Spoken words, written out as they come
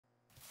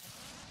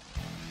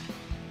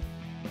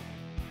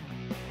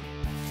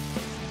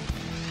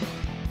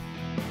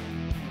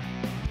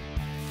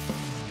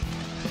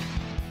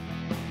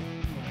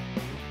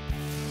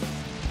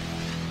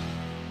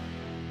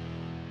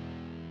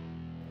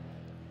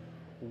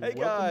Hey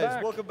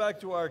guys, welcome back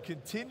to our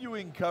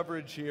continuing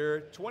coverage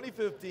here.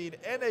 2015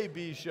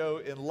 NAB show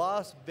in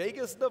Las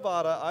Vegas,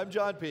 Nevada. I'm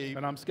John P.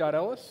 And I'm Scott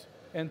Ellis.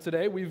 And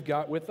today we've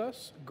got with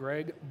us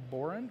Greg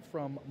Boren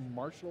from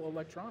Marshall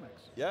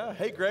Electronics. Yeah,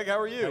 hey Greg, how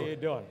are you? How you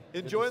doing?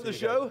 Enjoying the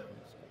show?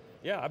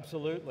 Yeah,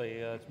 absolutely.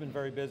 It's been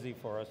very busy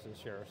for us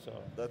this year, so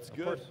that's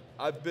good.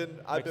 I've been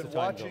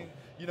watching.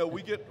 You know,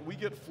 we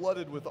get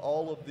flooded with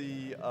all of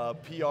the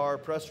PR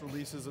press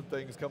releases and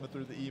things coming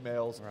through the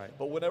emails. Right.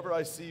 But whenever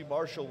I see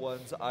Marshall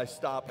ones, I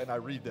stop and I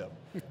read them.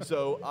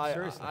 So I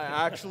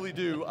actually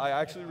do. I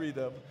actually read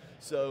them.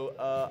 So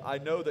I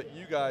know that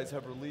you guys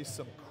have released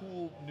some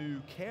cool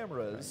new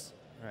cameras,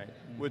 right.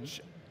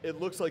 Which it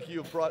looks like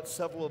you have brought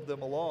several of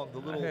them along. The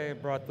little I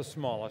brought the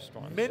smallest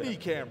ones. mini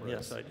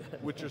cameras, yes, I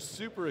did. which are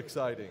super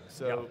exciting.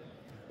 So,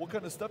 what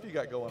kind of stuff you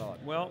got going on?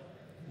 Well,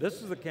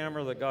 this is the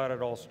camera that got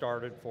it all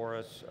started for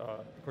us.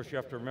 Of course, you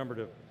have to remember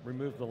to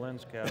remove the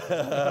lens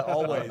cap.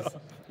 Always.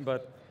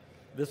 But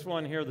this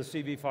one here, the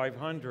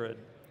CV500,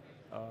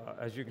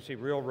 as you can see,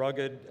 real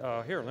rugged.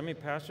 Here, let me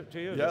pass it to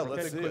you. Yeah,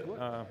 let's see it.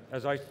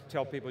 As I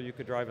tell people, you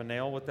could drive a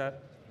nail with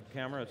that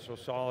camera. It's so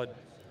solid.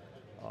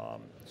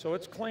 So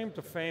its claim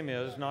to fame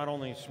is not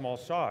only small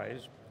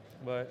size,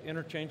 but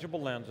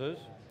interchangeable lenses.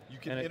 You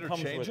can and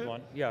interchange comes with it?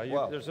 one. Yeah,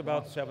 Wow. there's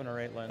about 7 or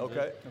 8 lenses.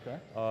 Okay.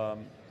 Okay.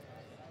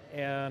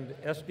 And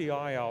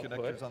SDI output.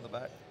 Connectors on the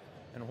back.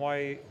 And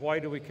why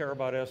do we care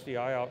about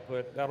SDI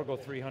output? That'll go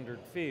 300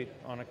 feet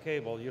on a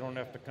cable. You don't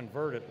have to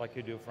convert it like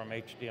you do from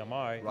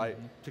HDMI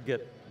to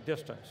get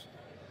distance.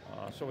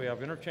 So we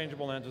have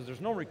interchangeable lenses.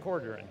 There's no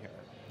recorder in here.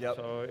 Yep.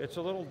 So it's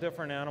a little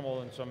different animal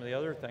than some of the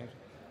other things.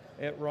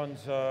 It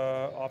runs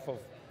off of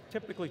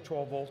typically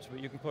 12 volts,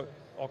 but you can put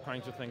all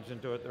kinds of things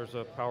into it. There's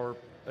a power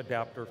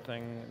adapter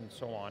thing and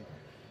so on.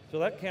 So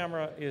that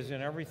camera is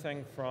in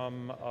everything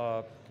from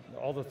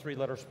all the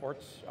 3-letter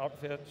sports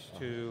outfits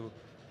to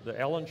the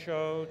Ellen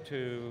Show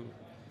to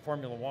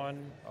Formula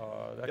One.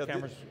 That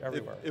camera's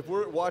everywhere. If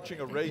we're watching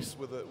a race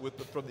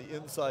from the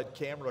inside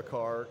camera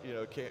car, you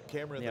know,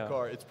 camera in the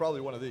car, it's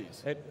probably one of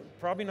these.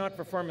 Probably not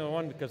for Formula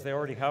One because they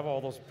already have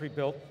all those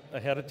pre-built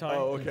ahead of time.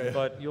 Oh, okay.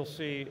 But you'll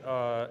see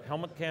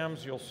helmet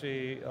cams. You'll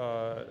see,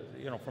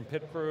 you know, from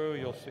pit crew.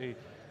 You'll see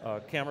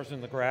cameras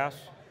in the grass.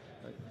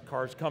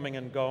 Cars coming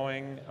and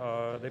going.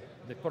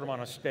 They put them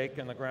on a stake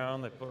in the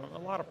ground. They put them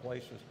in a lot of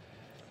places.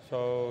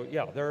 So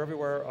yeah, they're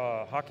everywhere.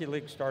 Hockey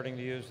League's starting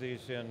to use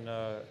these in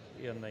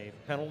the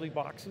penalty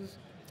boxes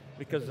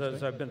because,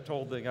 as I've been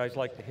told, the guys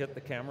like to hit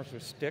the cameras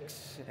with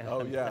sticks. And,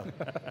 oh yeah.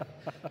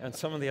 And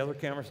some of the other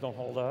cameras don't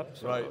hold up.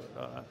 So, right.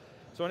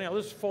 So anyhow,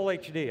 this is full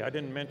HD. I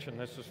didn't mention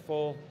this is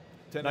full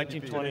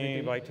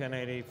 1920 by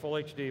 1080, full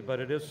HD, but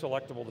it is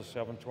selectable to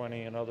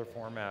 720 and other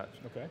formats.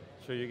 Okay.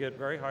 So you get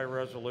very high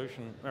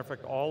resolution. Matter of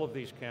fact, all of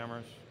these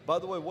cameras. By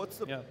the way, what's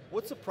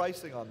the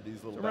pricing on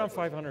these little? It's around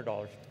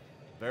 $500.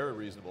 Very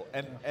reasonable.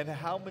 And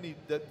how many,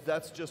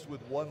 that's just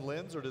with one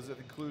lens, or does it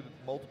include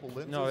multiple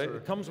lenses? No,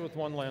 it comes with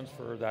one lens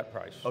for that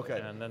price. Okay.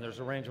 And then there's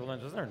a range of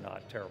lenses. They're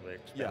not terribly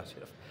expensive.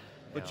 Yeah.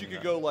 But you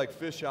could go like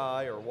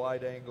fisheye or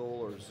wide angle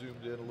or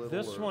zoomed in a little.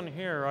 This one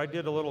here, I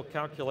did a little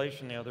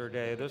calculation the other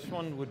day. This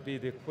one would be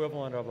the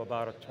equivalent of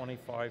about a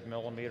 25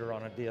 millimeter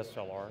on a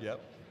DSLR. Yep.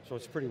 So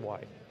it's pretty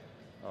wide.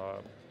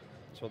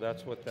 So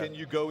that's what that. Can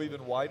you go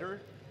even wider?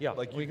 Yeah,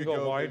 like we you can could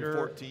go wider.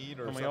 14 or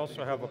something. And we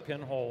also have a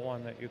pinhole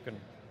one that you can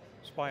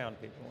spy on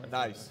people with.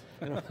 Nice,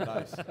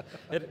 nice.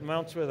 It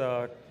mounts with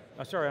a,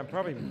 sorry, I'm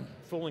probably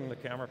fooling the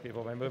camera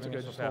people by moving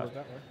it so fast.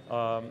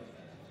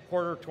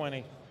 Quarter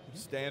 20.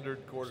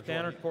 Standard quarter 20.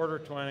 Standard quarter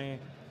 20.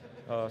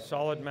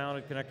 Solid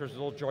mounted connectors, a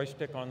little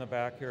joystick on the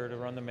back here to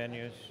run the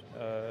menus,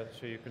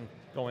 so you can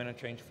go in and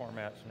change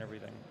formats and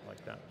everything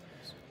like that.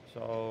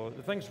 So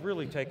the thing's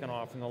really taken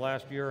off. In the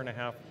last year and a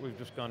half, we've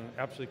just gone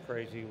absolutely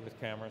crazy with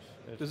cameras.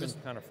 It's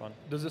been kind of fun.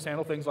 Does this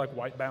handle things like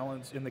white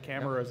balance in the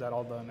camera, or is that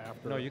all done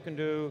after? No, you can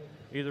do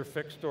either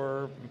fixed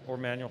or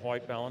manual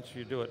white balance.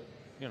 You do it,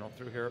 you know,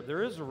 through here.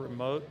 There is a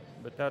remote,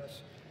 but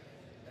that's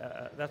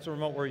a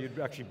remote where you'd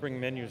actually bring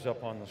menus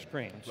up on the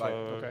screen.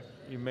 So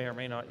you may or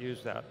may not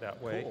use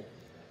that way. Cool.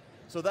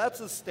 So that's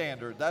a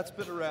standard. That's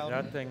been around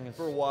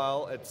for a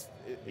while. It's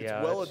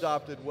well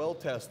adopted, well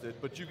tested,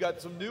 but you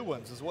got some new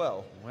ones as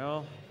well.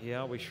 Well,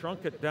 yeah, we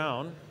shrunk it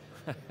down.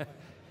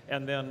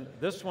 And then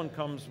this one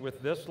comes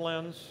with this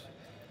lens,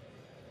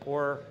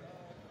 or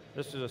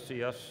this is a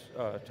CS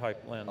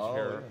type lens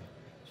here.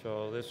 Yeah.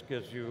 So this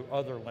gives you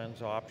other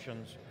lens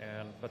options.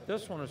 But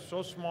this one is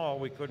so small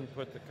we couldn't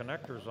put the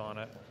connectors on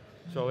it.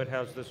 So it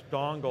has this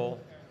dongle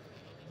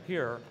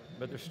here,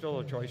 but there's still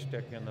a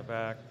joystick in the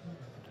back.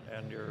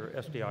 And your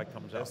SDI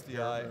comes out.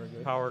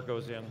 SDI. Power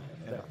goes in.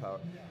 And power.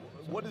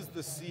 What is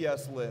the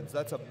CS lens?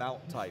 That's a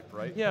mount type,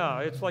 right?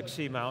 Yeah, it's like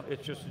C-mount.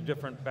 It's just a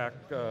different back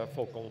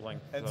focal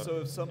length. And so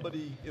if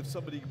somebody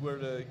were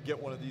to get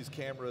one of these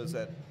cameras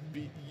at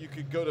you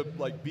could go to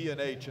like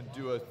B&H and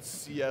do a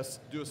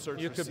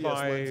search for CS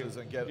lenses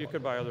and get. You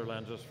could buy other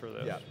lenses for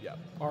this. Yeah, yeah.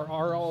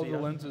 Are all the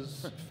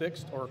lenses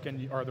fixed, or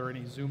are there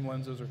any zoom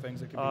lenses or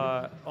things that can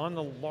be on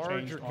the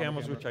larger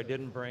cameras, which I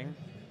didn't bring?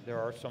 There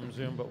are some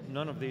zoom, but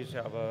none of these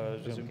have a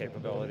zoom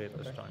capability at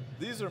this time.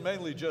 These are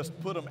mainly just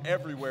put them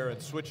everywhere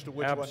and switch to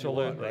which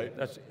Absolutely. one you want,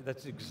 right?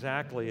 That's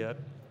exactly it,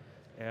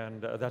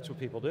 and that's what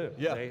people do.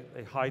 Yeah.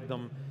 They hide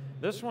them.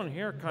 This one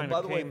here kind By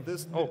of the came. way,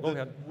 this go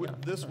ahead.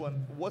 this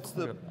one, what's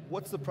the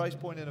price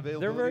point and availability?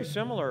 They're very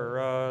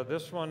similar.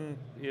 This one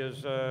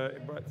is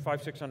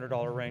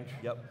 $500-600 range.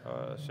 Yep.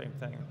 Same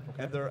thing.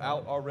 And they're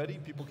out already?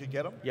 People can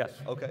get them? Yes.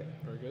 Okay.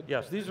 Very good.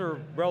 Yes, these are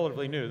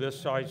relatively new, this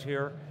size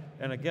here.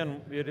 And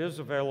again, it is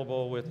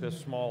available with this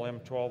small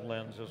M12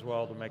 lens as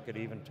well to make it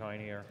even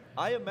tinier.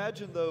 I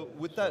imagine though,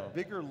 with that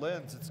bigger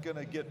lens, it's going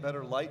to get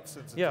better light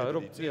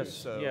sensitivity Yeah,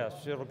 too.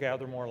 yes, it'll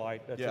gather more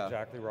light. That's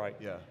exactly right.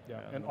 Yeah.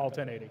 And all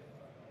 1080.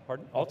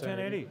 Pardon? All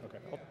 1080. Okay.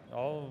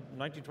 All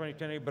 1920,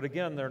 1080. But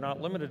again, they're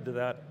not limited to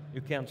that. You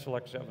can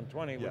select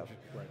 720,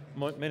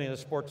 which many of the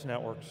sports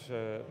networks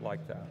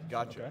like that.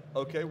 Gotcha.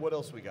 Okay, what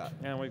else we got?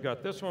 And we've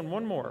got this one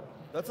more.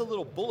 That's a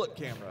little bullet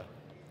camera.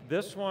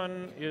 This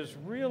one is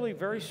really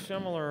very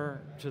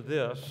similar to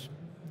this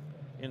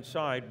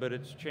inside, but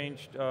it's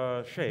changed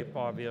shape,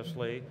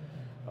 obviously.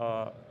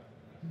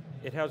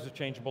 It has a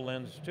changeable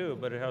lens too,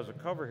 but it has a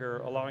cover here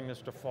allowing this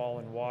to fall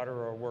in water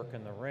or work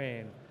in the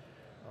rain.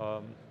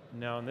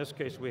 Now in this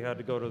case we had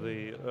to go to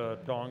the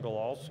dongle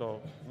also.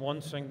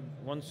 One single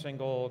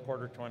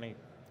 1/4-20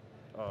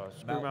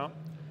 screw mount.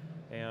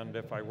 And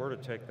if I were to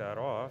take that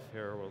off,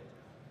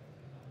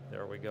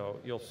 there we go.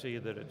 You'll see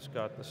that it's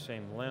got the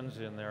same lens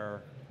in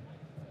there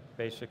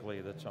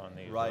basically that's on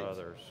these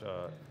others.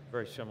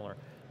 Very similar.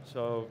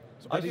 So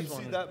I can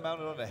see that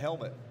mounted on a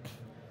helmet.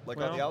 Like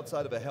on the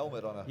outside of a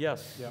helmet on a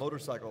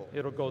motorcycle.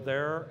 It'll go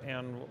there,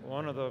 and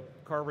one of the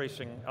car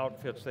racing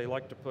outfits, they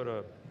like to put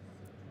a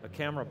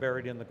camera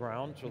buried in the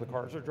ground so the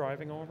cars are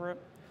driving over it,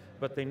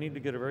 but they need to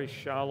get a very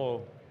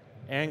shallow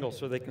angle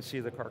so they can see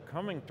the car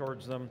coming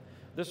towards them.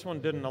 This one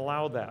didn't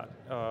allow that.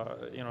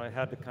 You know, it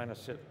had to kind of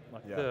sit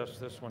like this.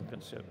 This one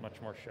can sit much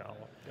more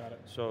shallow. Got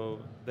it. So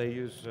they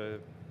use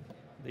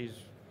these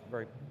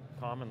very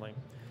commonly.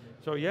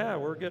 So yeah,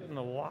 we're getting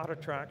a lot of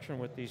traction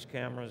with these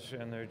cameras,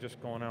 and they're just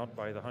going out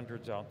by the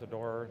hundreds out the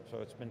door. So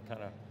it's been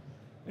kind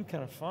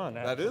of fun.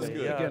 That is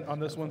good. Yeah. Again, on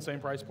this one, same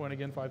price point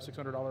again,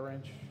 $500-600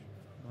 range.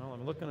 Well,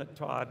 I'm looking at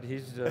Todd.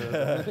 He's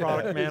the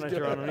product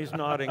manager on it. He's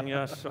nodding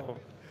yes. So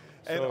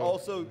and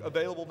also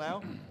available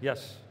now?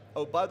 Yes.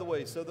 Oh, by the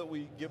way, so that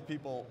we give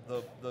people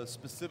the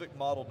specific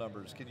model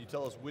numbers, can you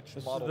tell us which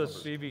model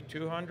numbers? This is the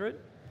CV200.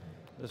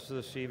 This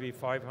is the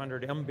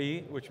CV500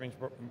 MB, which means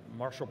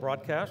Marshall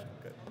Broadcast.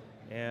 Okay.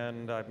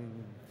 And I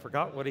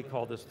forgot what he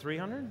called this,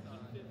 300?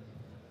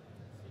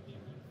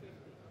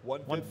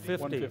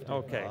 150.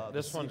 Okay,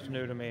 this one's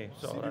new to me,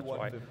 so that's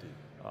why.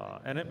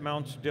 And it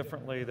mounts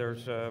differently.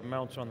 There's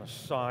mounts on the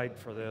side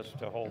for this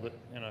to hold it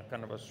in a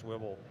kind of a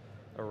swivel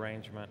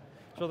arrangement.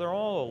 So they're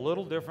all a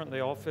little different.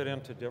 They all fit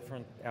into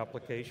different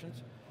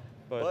applications.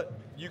 But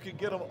you can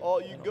get them all.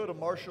 You can go to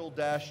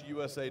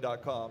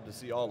marshall-usa.com to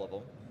see all of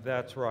them.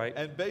 That's right.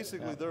 And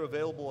basically, they're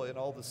available in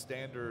all the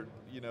standard,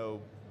 you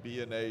know,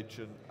 B&H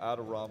and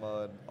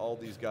Adorama and all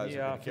these guys are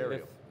going to carry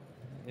them.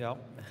 Yeah,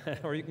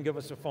 or you can give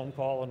us a phone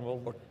call and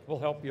we'll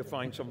help you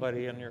find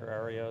somebody in your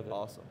area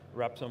that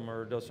reps them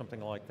or does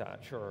something like that.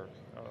 Sure,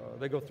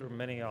 they go through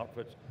many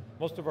outfits.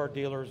 Most of our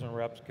dealers and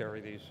reps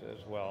carry these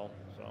as well.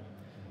 So,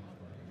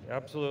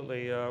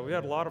 absolutely, we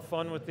had a lot of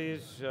fun with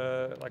these.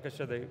 Like I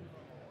said,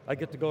 I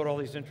get to go to all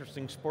these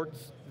interesting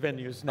sports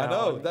venues now. I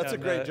know, that's a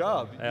great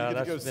job. You get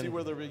to go see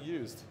where they're being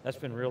used. That's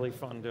been really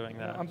fun doing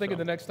that. I'm thinking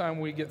the next time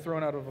we get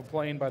thrown out of a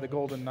plane by the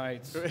Golden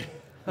Knights,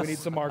 we need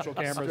some Marshall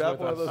cameras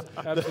with us.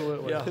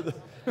 Absolutely.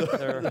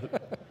 Yeah.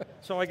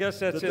 So I guess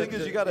that's it. The thing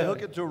is you got to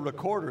hook it to a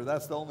recorder.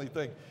 That's the only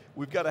thing.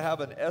 We've got to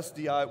have an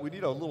SDI. We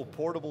need a little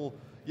portable.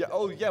 Yeah.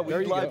 Oh, yeah. We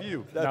need live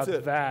view. That's now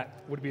it.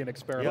 That would be an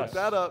experiment. Hook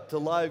that up to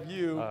live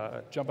view.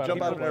 Jump out of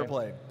an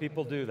airplane.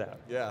 People do that.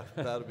 Yeah,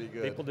 that'd be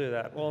good. People do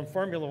that. Well, in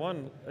Formula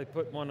One, they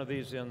put one of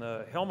these in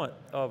the helmet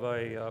of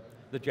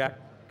the jack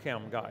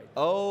cam guy.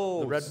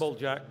 Oh. The Red Bull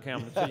jack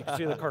cam. So you can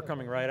see the car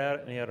coming right at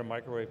it, and he had a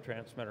microwave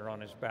transmitter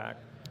on his back.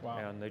 Wow.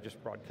 And they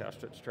just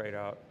broadcast it straight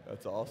out.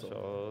 That's awesome.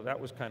 So that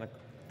was kind of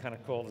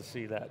cool to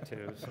see that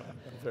too. So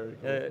very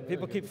cool.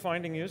 People keep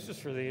finding uses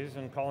for these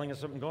and calling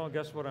us up and going,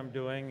 guess what I'm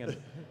doing? And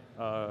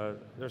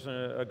there's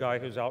a guy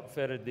who's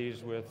outfitted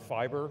these with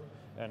fiber,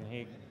 and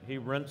he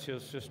rents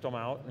his system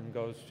out and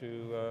goes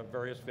to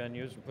various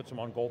venues and puts them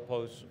on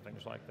goalposts and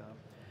things like that.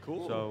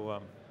 Cool.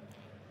 So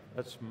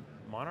that's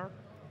Monarch?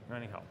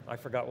 Anyhow, I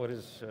forgot what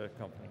his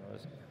company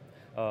was.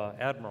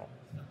 Admiral.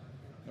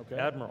 Okay.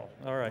 Admiral.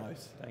 All right.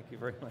 Nice. Thank you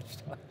very much,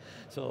 Todd.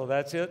 So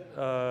that's it.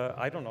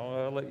 I don't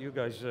know. I'll let you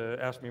guys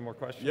ask me more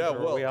questions. Yeah,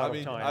 or are we out I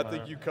mean, of time? I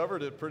think you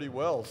covered it pretty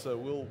well. So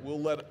we'll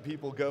let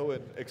people go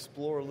and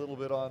explore a little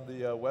bit on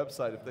the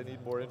website if they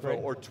need more info,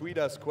 or tweet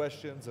us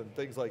questions and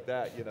things like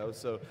that. You know.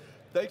 So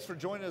thanks for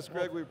joining us,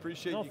 Greg. We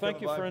appreciate you.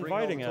 Thank you for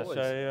inviting us.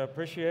 I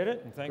appreciate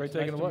it. And Great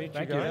taking a look. Meet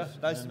Thank you you. guys.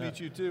 Yeah, nice to meet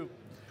you too.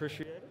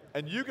 Appreciate it.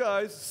 And you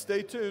guys,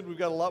 stay tuned. We've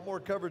got a lot more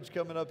coverage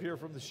coming up here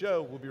from the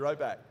show. We'll be right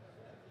back.